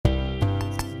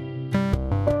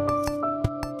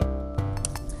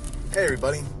Hey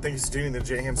everybody, thanks for tuning in to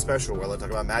the JHAM special where I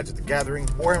talk about Magic the Gathering,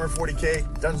 Warhammer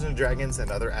 40k, Dungeons & Dragons, and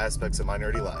other aspects of my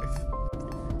nerdy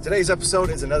life. Today's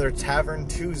episode is another Tavern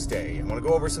Tuesday. I want to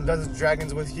go over some Dungeons &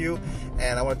 Dragons with you,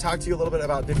 and I want to talk to you a little bit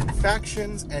about different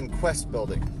factions and quest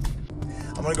building.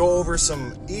 I'm going to go over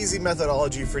some easy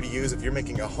methodology for you to use if you're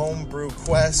making a homebrew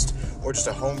quest or just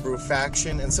a homebrew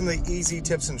faction, and some of the easy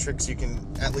tips and tricks you can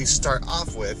at least start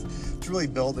off with to really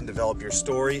build and develop your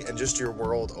story and just your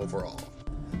world overall.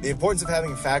 The importance of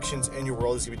having factions in your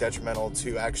world is going to be detrimental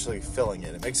to actually filling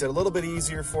it. It makes it a little bit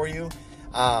easier for you,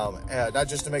 not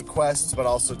just to make quests, but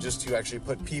also just to actually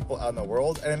put people out in the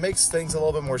world. And it makes things a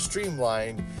little bit more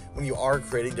streamlined when you are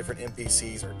creating different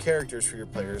NPCs or characters for your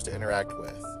players to interact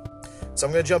with. So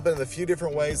I'm going to jump into a few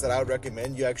different ways that I would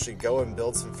recommend you actually go and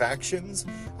build some factions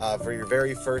for your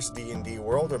very first D&D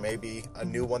world, or maybe a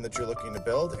new one that you're looking to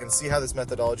build, and see how this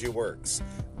methodology works.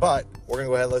 But we're going to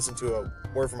go ahead and listen to a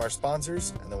word from our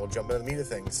sponsors, and then we'll jump into the meat of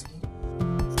things.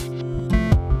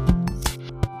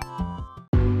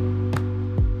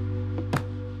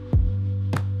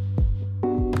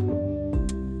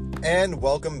 And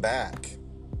welcome back.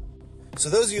 So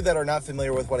those of you that are not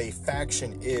familiar with what a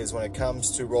faction is when it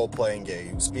comes to role-playing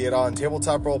games, be it on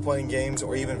tabletop role-playing games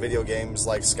or even video games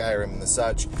like Skyrim and the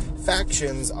such,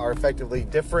 factions are effectively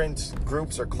different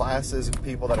groups or classes of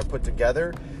people that are put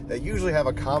together that usually have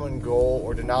a common goal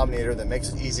or denominator that makes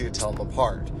it easy to tell them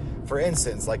apart. For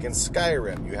instance, like in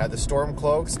Skyrim, you have the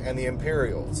Stormcloaks and the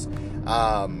Imperials.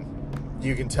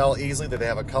 You can tell easily that they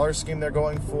have a color scheme they're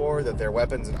going for, that their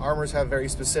weapons and armors have very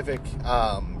specific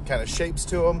kind of shapes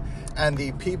to them, and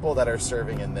the people that are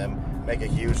serving in them make a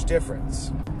huge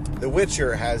difference. The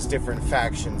Witcher has different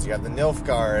factions. You have the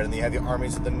Nilfgaard, and you have the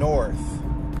armies of the north.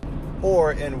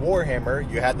 Or in Warhammer,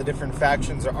 you have the different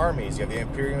factions or armies. You have the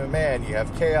Imperium of Man, you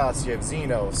have Chaos, you have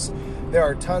Xenos. There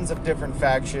are tons of different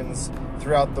factions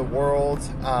throughout the world,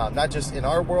 not just in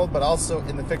our world, but also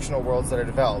in the fictional worlds that are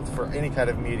developed for any kind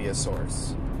of media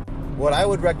source. What I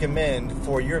would recommend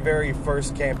for your very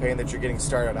first campaign that you're getting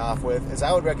started off with is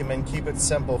I would recommend keep it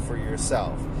simple for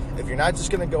yourself. If you're not just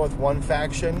going to go with one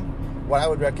faction, what I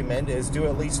would recommend is do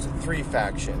at least 3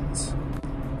 factions.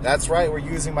 That's right, we're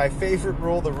using my favorite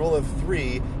rule, the rule of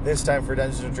 3, this time for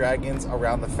Dungeons & Dragons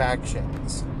around the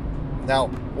factions. Now,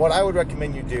 what I would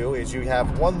recommend you do is you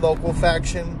have one local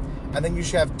faction, and then you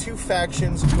should have 2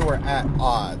 factions who are at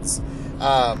odds.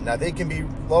 Now, they can be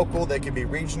local, they can be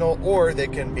regional, or they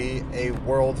can be a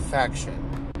world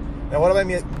faction. Now, what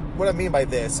I mean by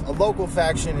this, a local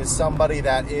faction is somebody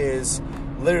that is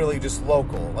literally just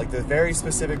local. Like, the very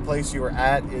specific place you are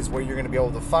at is where you're going to be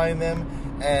able to find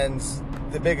them, and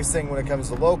the biggest thing when it comes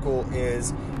to local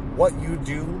is what you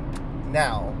do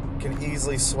now can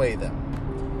easily sway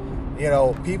them. You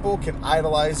know, people can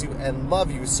idolize you and love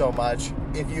you so much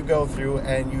if you go through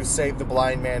and you save the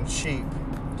blind man's sheep.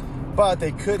 But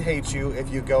they could hate you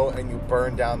if you go and you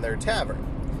burn down their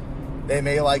tavern. They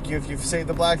may like you if you save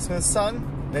the blacksmith's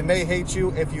son. They may hate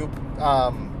you if you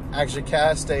actually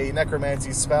cast a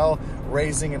necromancy spell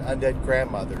raising an undead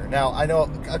grandmother. Now, I know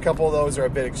a couple of those are a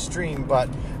bit extreme, but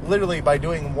literally by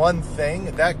doing one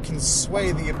thing, that can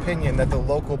sway the opinion that the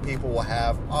local people will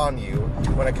have on you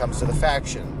when it comes to the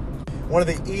faction. One of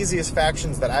the easiest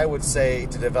factions that I would say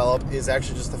to develop is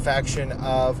actually just the faction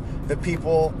of the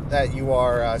people that you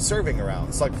are serving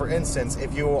around. So like, for instance,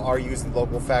 if you are using the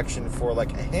local faction for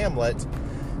like a hamlet,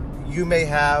 you may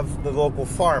have the local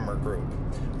farmer group,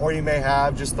 or you may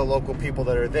have just the local people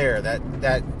that are there.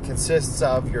 That consists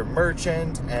of your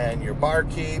merchant and your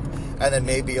barkeep, and then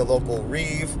maybe a local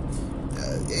reeve.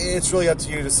 It's really up to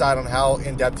you to decide on how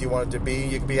in-depth you want it to be.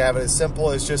 You can have it as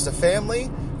simple as just a family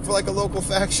for like a local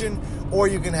faction, or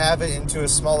you can have it into a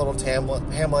small little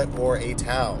hamlet or a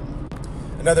town.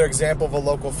 Another example of a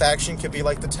local faction could be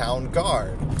like the town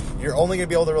guard. You're only going to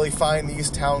be able to really find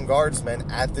these town guardsmen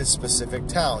at this specific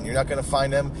town. You're not going to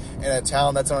find them in a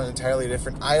town that's on an entirely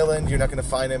different island. You're not going to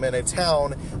find them in a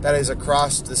town that is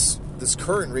across this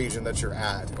current region that you're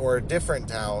at, or a different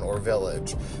town or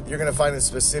village. You're going to find them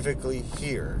specifically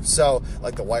here. So,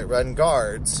 like the Whiterun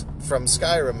Guards from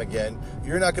Skyrim again,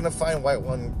 you're not going to find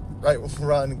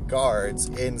Whiterun Guards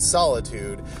in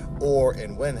Solitude or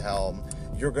in Windhelm.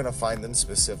 You're going to find them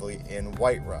specifically in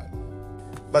Whiterun.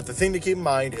 But the thing to keep in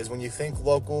mind is when you think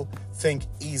local, think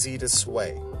easy to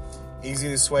sway. Easy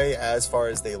to sway as far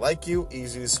as they like you,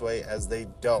 easy to sway as they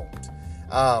don't.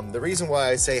 The reason why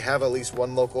I say have at least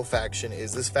one local faction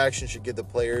is this faction should give the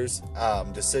players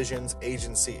decisions,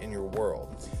 agency in your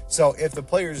world. So if the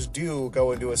players do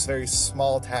go and do a very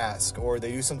small task, or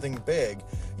they do something big,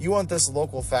 you want this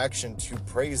local faction to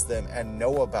praise them and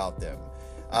know about them.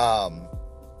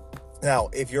 Now,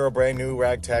 if you're a brand new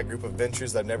ragtag group of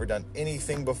adventurers that have never done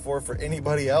anything before for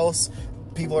anybody else,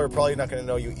 people are probably not going to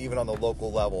know you even on the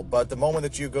local level. But the moment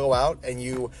that you go out and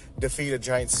you defeat a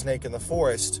giant snake in the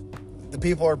forest, the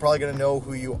people are probably going to know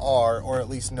who you are, or at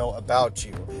least know about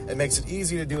you. It makes it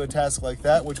easy to do a task like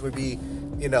that, which would be,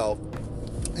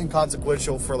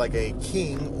 inconsequential for like a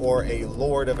king or a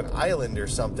lord of an island or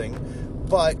something.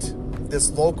 But this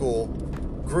local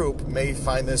group may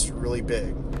find this really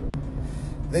big.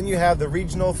 Then you have the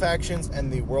regional factions and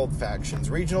the world factions.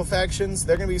 Regional factions,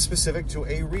 they're going to be specific to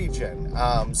a region.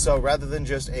 So rather than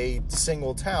just a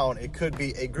single town, it could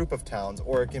be a group of towns,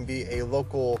 or it can be a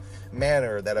local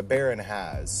manor that a baron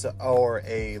has, or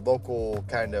a local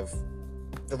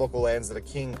the local lands that a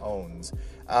king owns.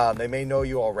 They may know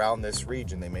you around this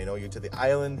region. They may know you to the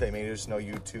island. They may just know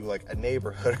you to like a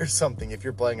neighborhood or something if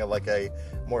you're playing a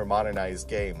more modernized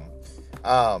game.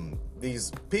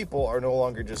 These people are no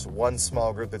longer just one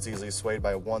small group that's easily swayed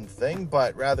by one thing,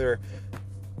 but rather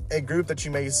a group that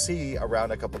you may see around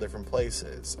a couple different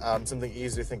places. Something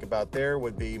easy to think about there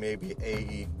would be maybe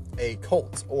a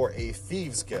cult or a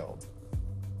thieves guild.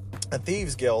 A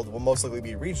thieves guild will most likely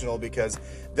be regional because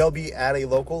they'll be at a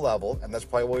local level, and that's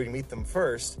probably where you meet them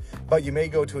first. But you may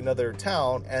go to another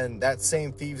town, and that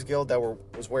same thieves guild that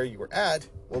was where you were at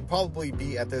will probably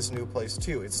be at this new place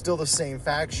too. It's still the same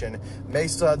faction, may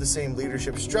still have the same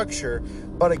leadership structure,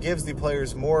 but it gives the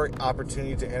players more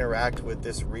opportunity to interact with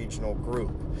this regional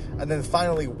group. And then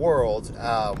finally, world.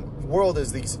 World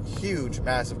is these huge,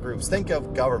 massive groups. Think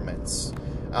of governments.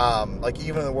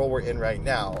 Even in the world we're in right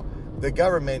now, the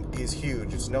government is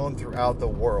huge. It's known throughout the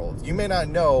world. You may not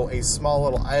know a small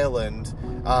little island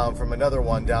from another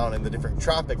one down in the different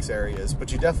tropics areas,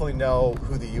 but you definitely know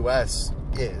who the U.S.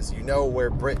 is. You know where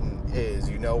Britain is.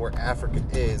 You know where Africa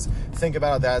is. Think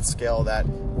about that scale, that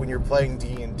when you're playing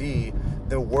D&D,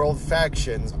 the world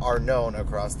factions are known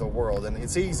across the world. And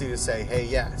it's easy to say, hey,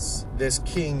 yes, this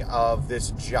king of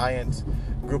this giant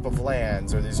group of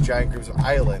lands or these giant groups of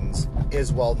islands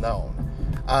is well known.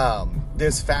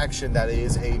 This faction that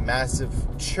is a massive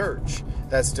church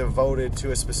that's devoted to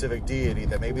a specific deity,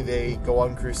 that maybe they go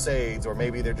on crusades, or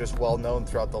maybe they're just well known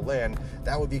throughout the land,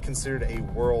 that would be considered a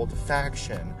world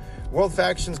faction. World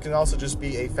factions can also just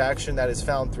be a faction that is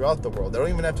found throughout the world. They don't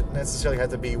even necessarily have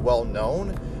to be well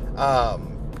known,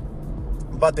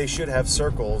 but they should have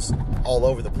circles all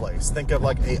over the place. Think of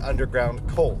like a underground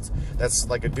cult that's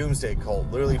like a doomsday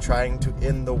cult, literally trying to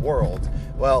end the world.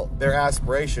 Well, their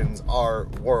aspirations are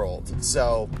world,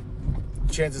 so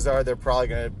chances are they're probably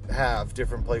going to have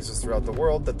different places throughout the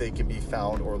world that they can be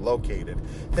found or located.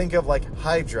 Think of like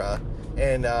Hydra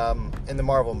in the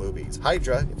Marvel movies.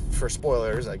 Hydra, for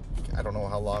spoilers, I don't know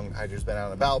how long Hydra's been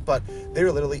out and about, but they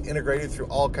were literally integrated through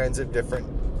all kinds of different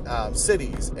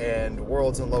cities and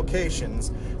worlds and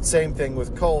locations. Same thing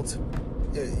with cult.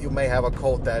 You may have a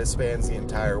cult that spans the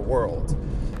entire world.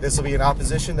 This will be an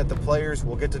opposition that the players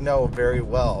will get to know very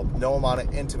well, know them on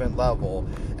an intimate level.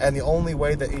 And the only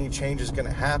way that any change is going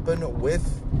to happen with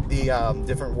the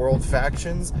different world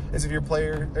factions is if your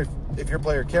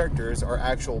player characters are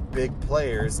actual big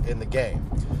players in the game.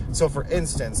 So for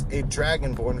instance, a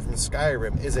Dragonborn from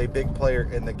Skyrim is a big player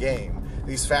in the game.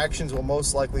 These factions will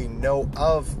most likely know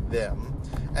of them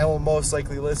and will most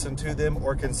likely listen to them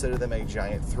or consider them a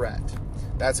giant threat.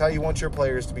 That's how you want your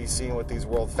players to be seen with these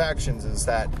world factions, is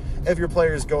that if your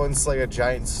players go and slay a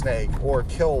giant snake or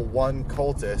kill one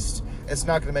cultist, it's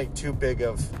not going to make too big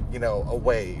of, a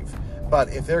wave.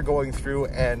 But if they're going through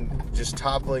and just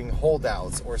toppling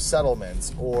holdouts or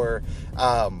settlements or,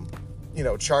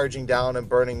 charging down and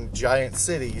burning giant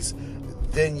cities,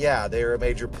 then yeah, they're a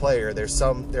major player. They're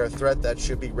a threat that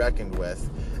should be reckoned with,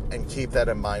 and keep that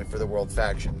in mind for the world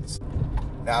factions.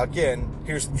 Now again,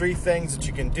 here's 3 things that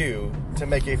you can do to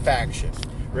make a faction.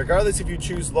 Regardless if you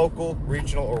choose local,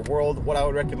 regional, or world, what I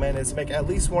would recommend is make at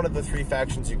least one of the 3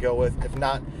 factions you go with. If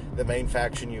not the main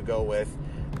faction you go with,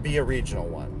 be a regional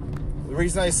one. The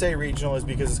reason I say regional is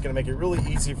because it's going to make it really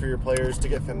easy for your players to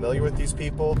get familiar with these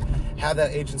people, have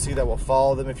that agency that will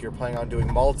follow them if you're planning on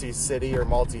doing multi-city or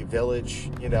multi-village,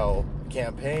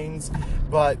 campaigns.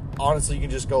 But honestly, you can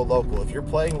just go local. If you're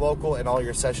playing local and all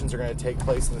your sessions are going to take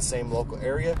place in the same local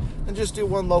area, then just do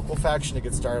one local faction to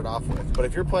get started off with. But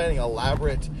if you're planning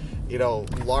elaborate,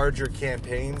 larger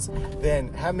campaigns,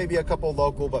 then have maybe a couple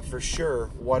local, but for sure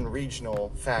one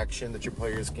regional faction that your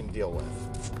players can deal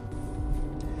with.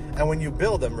 And when you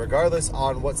build them, regardless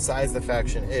on what size the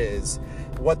faction is,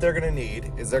 what they're going to need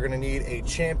is they're going to need a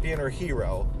champion or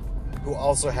hero who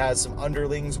also has some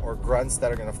underlings or grunts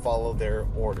that are going to follow their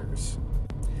orders.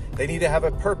 They need to have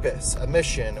a purpose, a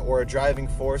mission, or a driving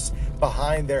force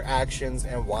behind their actions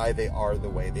and why they are the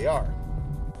way they are.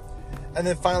 And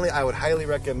then finally, I would highly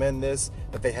recommend this,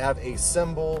 that they have a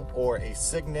symbol or a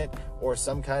signet or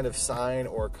some kind of sign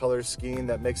or color scheme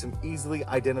that makes them easily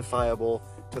identifiable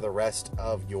to the rest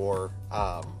of your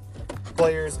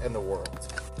players and the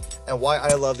world. And why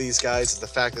I love these guys is the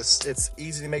fact that it's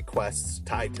easy to make quests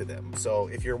tied to them. So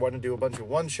if you're wanting to do a bunch of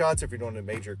one-shots, if you're doing a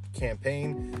major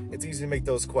campaign, it's easy to make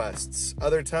those quests.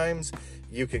 Other times,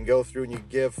 you can go through and you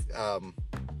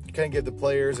kind of give the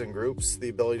players and groups the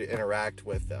ability to interact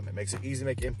with them. It makes it easy to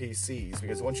make NPCs,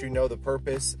 because once you know the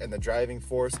purpose and the driving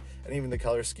force and even the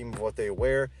color scheme of what they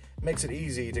wear, it makes it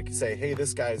easy to say, hey,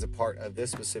 this guy is a part of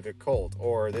this specific cult,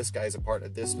 or this guy is a part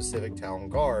of this specific town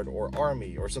guard or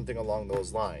army, or something along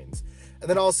those lines. And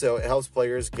then also, it helps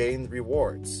players gain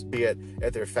rewards, be it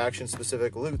at their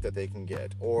faction-specific loot that they can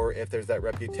get, or if there's that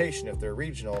reputation, if they're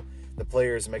regional, the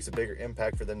players, makes a bigger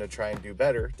impact for them to try and do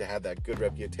better, to have that good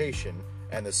reputation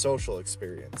and the social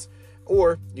experience.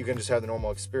 Or you can just have the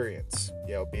normal experience,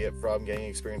 be it from gaining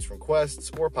experience from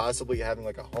quests, or possibly having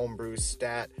like a homebrew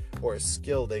stat or a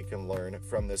skill they can learn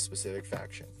from this specific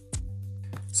faction.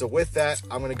 So with that,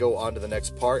 I'm going to go on to the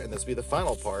next part, and this will be the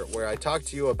final part, where I talk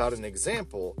to you about an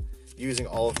example using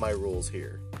all of my rules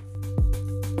here.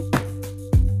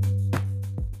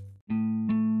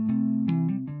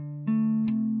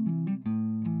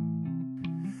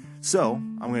 So,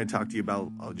 I'm going to talk to you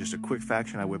about just a quick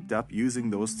faction I whipped up using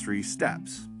those 3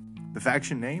 steps. The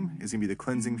faction name is going to be the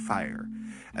Cleansing Fire,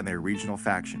 and they're regional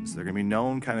factions. They're going to be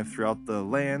known kind of throughout the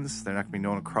lands. They're not going to be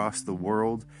known across the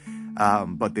world,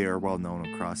 but they are well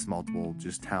known across multiple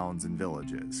just towns and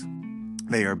villages.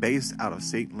 They are based out of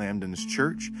St. Lamden's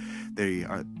Church.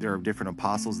 There are different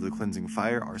apostles of the Cleansing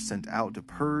Fire are sent out to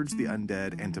purge the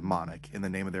undead and demonic in the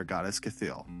name of their goddess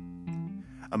Cthulhu.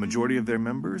 A majority of their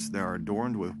members, they are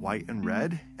adorned with white and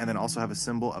red, and then also have a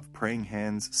symbol of praying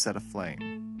hands set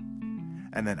aflame.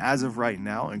 And then as of right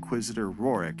now, Inquisitor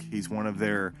Rorik, he's one of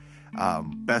their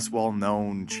best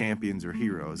well-known champions or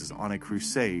heroes, is on a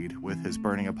crusade with his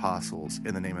burning apostles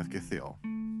in the name of Cthulhu.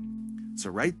 So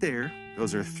right there,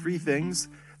 those are 3 things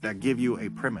that give you a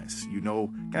premise. You know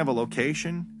kind of a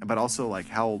location, but also like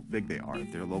how big they are,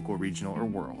 if they're local, regional, or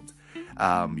world.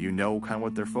 You know kind of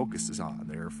what their focus is on.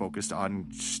 They're focused on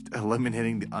just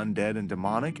eliminating the undead and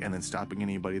demonic, and then stopping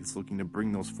anybody that's looking to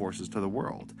bring those forces to the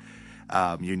world.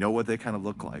 You know what they kind of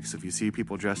look like. So if you see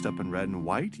people dressed up in red and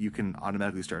white, you can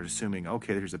automatically start assuming,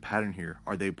 okay, there's a pattern here.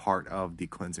 Are they part of the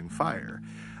Cleansing Fire?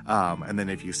 And then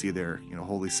if you see their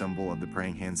holy symbol of the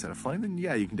praying hand set aflame, then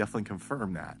yeah, you can definitely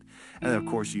confirm that. And then of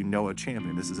course, a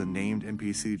champion. This is a named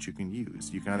NPC that you can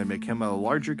use. You can either make him a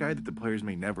larger guy that the players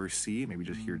may never see, maybe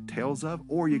just hear tales of,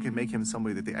 or you can make him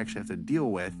somebody that they actually have to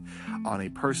deal with on a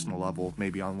personal level,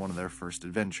 maybe on one of their first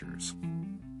adventures.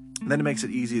 And then it makes it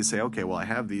easy to say, okay, well, I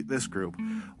have this group.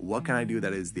 What can I do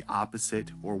that is the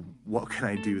opposite, or what can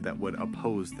I do that would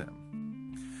oppose them?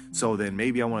 So then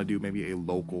maybe I want to do a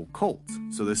local cult.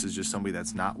 So this is just somebody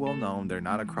that's not well known. They're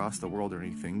not across the world or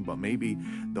anything, but maybe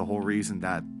the whole reason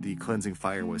that the Cleansing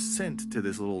Fire was sent to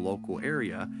this little local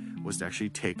area was to actually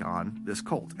take on this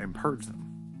cult and purge them.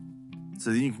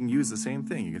 So then you can use the same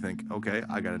thing. You can think, okay,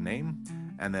 I got a name,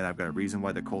 and then I've got a reason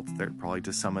why the cult's there, probably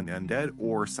to summon the undead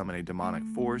or summon a demonic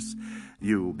force.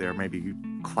 They're maybe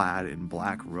clad in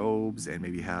black robes and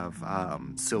maybe have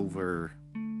silver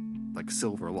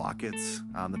lockets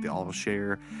that they all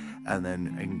share, and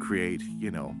then I can create,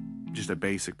 just a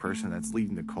basic person that's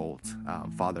leading the cult,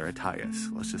 Father Attias.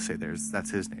 Let's just say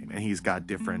that's his name, and he's got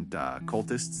different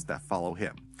cultists that follow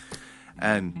him.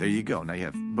 And there you go. Now you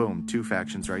have, boom, 2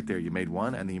 factions right there. You made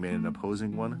one, and then you made an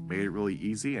opposing one, made it really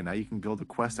easy, and now you can build a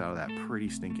quest out of that pretty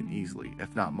stinking easily,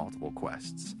 if not multiple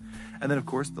quests. And then, of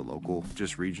course, the local,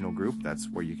 just regional group, that's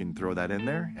where you can throw that in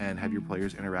there and have your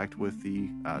players interact with the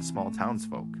small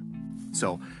townsfolk.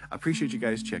 So I appreciate you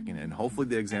guys checking in. Hopefully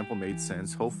the example made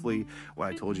sense. Hopefully what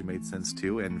I told you made sense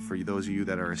too. And for those of you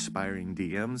that are aspiring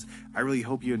DMs, I really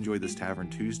hope you enjoyed this Tavern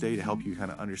Tuesday to help you kind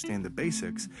of understand the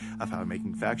basics of how I'm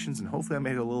making factions. And hopefully I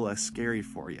made it a little less scary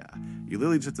for you. You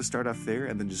literally just have to start off there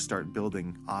and then just start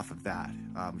building off of that.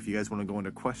 If you guys want to go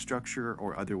into quest structure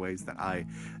or other ways that I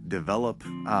develop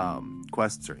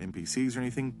quests or NPCs or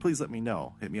anything, please let me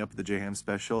know. Hit me up at the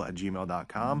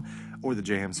jhamspecial@gmail.com or the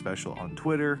jhamspecial on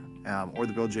Twitter, or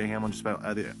the Bill J. Ham on just about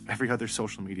every other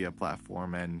social media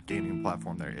platform and gaming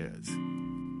platform there is.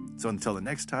 So until the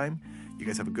next time, you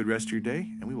guys have a good rest of your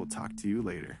day, and we will talk to you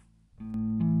later.